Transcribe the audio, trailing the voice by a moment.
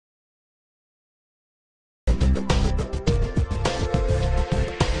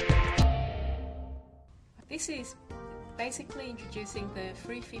This is basically introducing the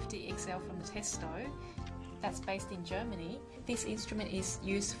 350XL from the Testo that's based in Germany. This instrument is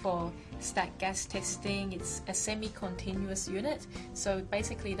used for stack gas testing. It's a semi-continuous unit, so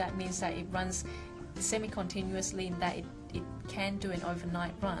basically that means that it runs semi-continuously in that it can do an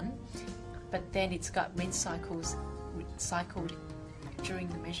overnight run, but then it's got rinse cycled during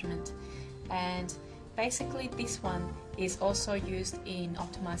the measurement. And basically this one is also used in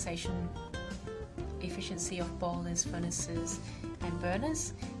optimization efficiency of boilers, furnaces and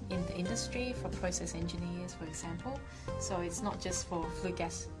burners in the industry, for process engineers for example. So it's not just for flue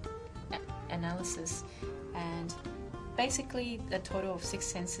gas analysis. And basically a total of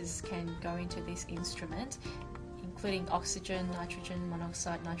 6 sensors can go into this instrument, including oxygen, nitrogen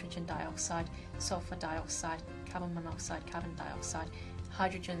monoxide, nitrogen dioxide, sulfur dioxide, carbon monoxide, carbon dioxide,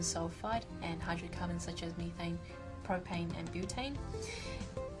 hydrogen sulfide and hydrocarbons such as methane, propane and butane.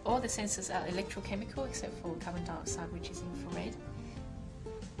 All the sensors are electrochemical except for carbon dioxide, which is infrared.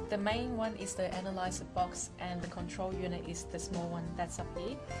 The main one is the analyzer box, and the control unit is the small one that's up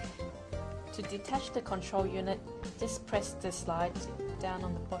here. To detach the control unit, just press the slide down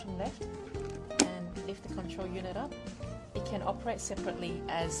on the bottom left and lift the control unit up. It can operate separately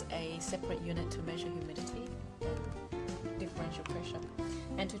as a separate unit to measure humidity and differential pressure.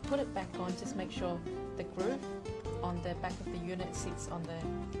 And to put it back on, just make sure the groove on the back of the unit sits on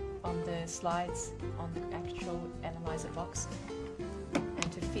the slides on the actual analyzer box,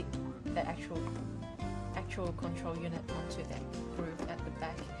 and to fit the actual control unit onto that groove at the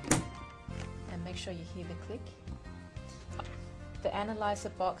back, and make sure you hear the click. The analyzer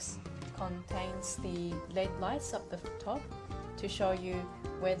box contains the LED lights up the top to show you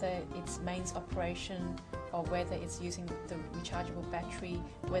whether it's mains operation or whether it's using the rechargeable battery.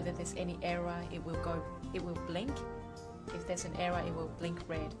 Whether there's any error, it will blink. If there's an error, it will blink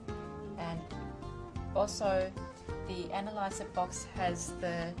red. And also the analyzer box has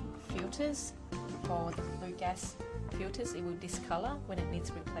the filters for the flue gas filters. It will discolor when it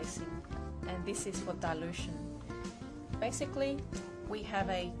needs replacing, and this is for dilution. Basically we have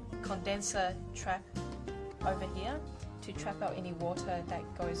a condenser trap over here to trap out any water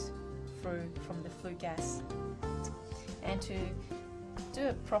that goes through from the flue gas. And to do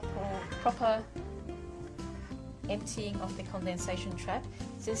a proper emptying of the condensation trap,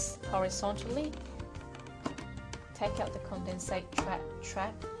 just horizontally take out the condensate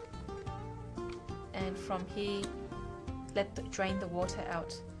trap, and from here drain the water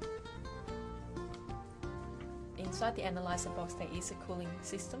out. Inside the analyzer box there is a cooling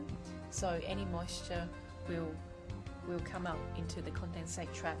system, so any moisture will come out into the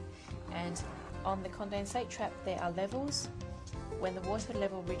condensate trap. And on the condensate trap there are levels. When the water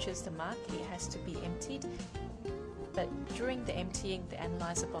level reaches the mark, it has to be emptied, but during the emptying the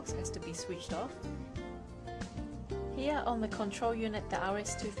analyzer box has to be switched off. Here on the control unit, the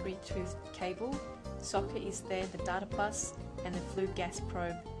RS232 cable socket is there, the data bus and the flue gas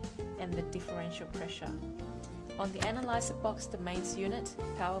probe and the differential pressure. On the analyzer box, the mains unit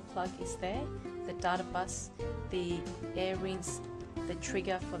power plug is there, the data bus, the air rinse, the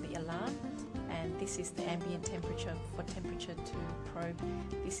trigger for the alarm, and this is the ambient temperature for temperature to probe.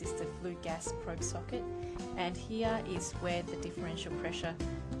 This is the flue gas probe socket, and here is where the differential pressure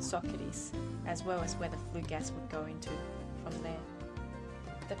socket is, as well as where the flue gas would go into from there.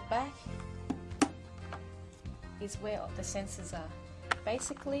 The back is where the sensors are.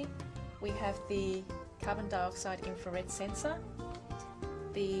 Basically we have the carbon dioxide infrared sensor.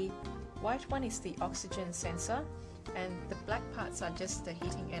 The white one is the oxygen sensor, and the black parts are just the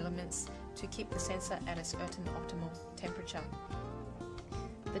heating elements to keep the sensor at a certain optimal temperature.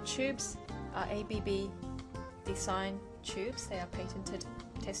 The tubes are ABB design tubes, they are patented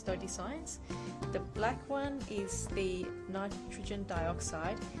Testo designs. The black one is the nitrogen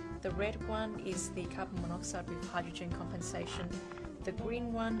dioxide, the red one is the carbon monoxide with hydrogen compensation, the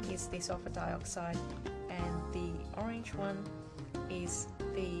green one is the sulfur dioxide, and the orange one is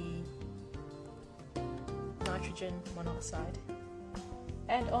the nitrogen monoxide.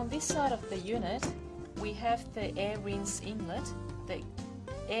 And on this side of the unit we have the air rinse inlet. The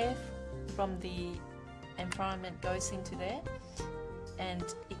air from the environment goes into there and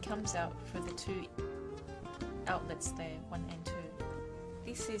it comes out through the 2 outlets there, 1 and 2.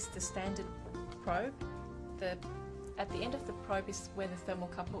 This is the standard probe. At the end of the probe is where the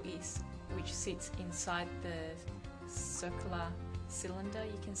thermocouple is, which sits inside the circular cylinder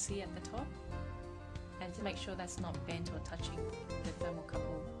you can see at the top. And to make sure that's not bent or touching the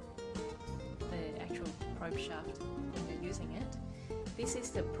thermocouple, the actual probe shaft when you're using it. This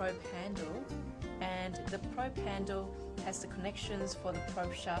is the probe handle, and the probe handle has the connections for the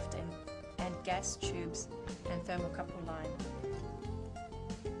probe shaft and gas tubes and thermocouple line.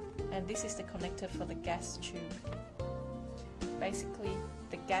 And this is the connector for the gas tube. Basically,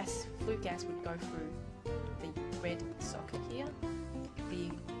 the flue gas would go through the red socket here.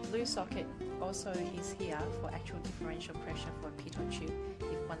 The blue socket also is here for actual differential pressure for a pitot tube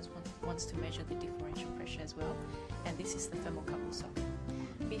if one wants to measure the differential pressure as well. And this is the thermocouple socket.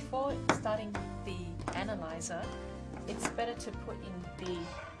 Before starting the analyzer, it's better to put in the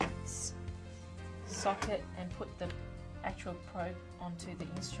socket and put the actual probe onto the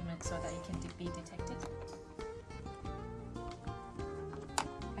instrument so that it can be detected.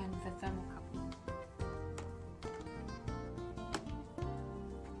 And the thermocouple.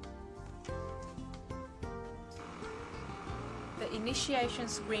 The initiation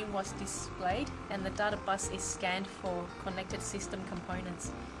screen was displayed and the data bus is scanned for connected system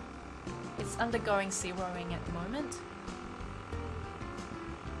components. It's undergoing zeroing at the moment.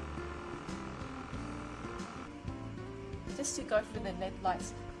 Just to go through the LED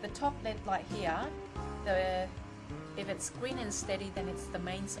lights, the top LED light here, if it's green and steady, then it's the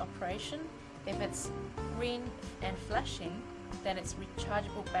mains operation. If it's green and flashing, then its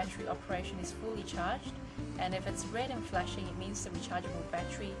rechargeable battery operation is fully charged. And if it's red and flashing, it means the rechargeable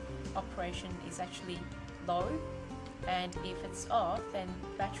battery operation is actually low. And if it's off, then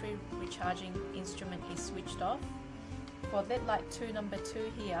battery recharging instrument is switched off. For LED light number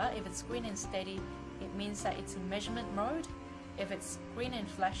 2 here, if it's green and steady, it means that it's in measurement mode. If it's green and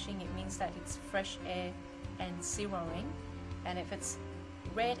flashing, it means that it's fresh air and zeroing. And if it's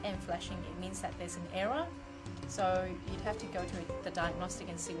red and flashing, it means that there's an error. So you'd have to go to the diagnostic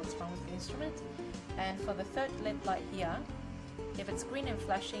and see what's wrong with the instrument. And for the third LED light here, if it's green and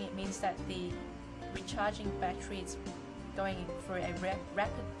flashing, it means that the recharging battery is going through a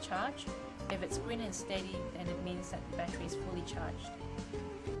rapid charge. If it's green and steady, then it means that the battery is fully charged.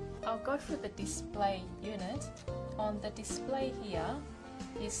 I'll go through the display unit. On the display here,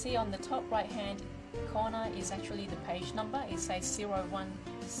 you see on the top right hand corner is actually the page number. It says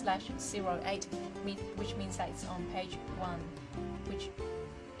 01/08, which means that it's on page 1, which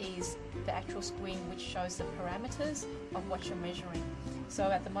is the actual screen which shows the parameters of what you're measuring.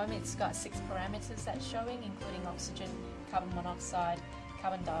 So at the moment it's got 6 parameters that's showing, including oxygen, carbon monoxide,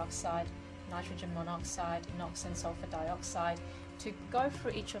 carbon dioxide, nitrogen monoxide, NOx and sulfur dioxide. To go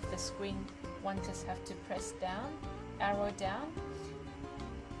through each of the screen, one just have to press down, arrow down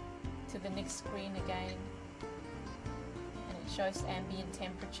to the next screen again, and it shows ambient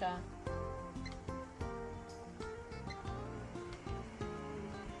temperature,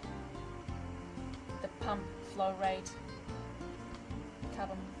 the pump flow rate,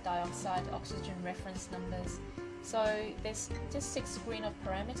 carbon dioxide, oxygen reference numbers. So there's just 6 screen of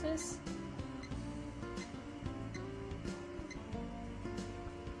parameters.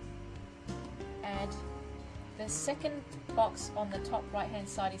 And the second box on the top right hand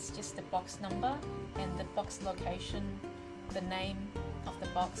side is just the box number and the box location, the name of the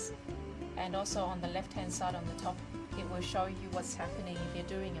box, and also on the left hand side on the top it will show you what's happening. If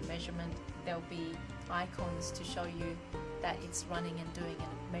you're doing a measurement, there'll be icons to show you that it's running and doing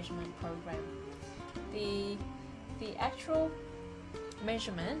a measurement program. The actual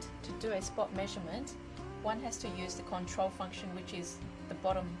measurement, to do a spot measurement, one has to use the control function, which is the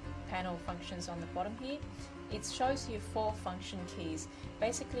bottom panel functions on the bottom here. It shows you 4 function keys.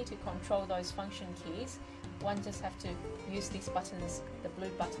 Basically, to control those function keys, one just have to use these buttons, the blue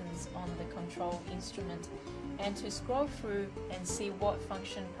buttons on the control instrument. And to scroll through and see what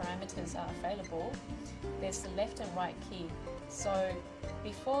function parameters are available, there's the left and right key. So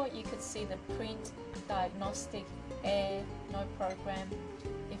before you could see the print, diagnostic, air, no program.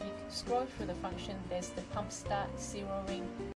 If you scroll through the function, there's the pump start, zeroing,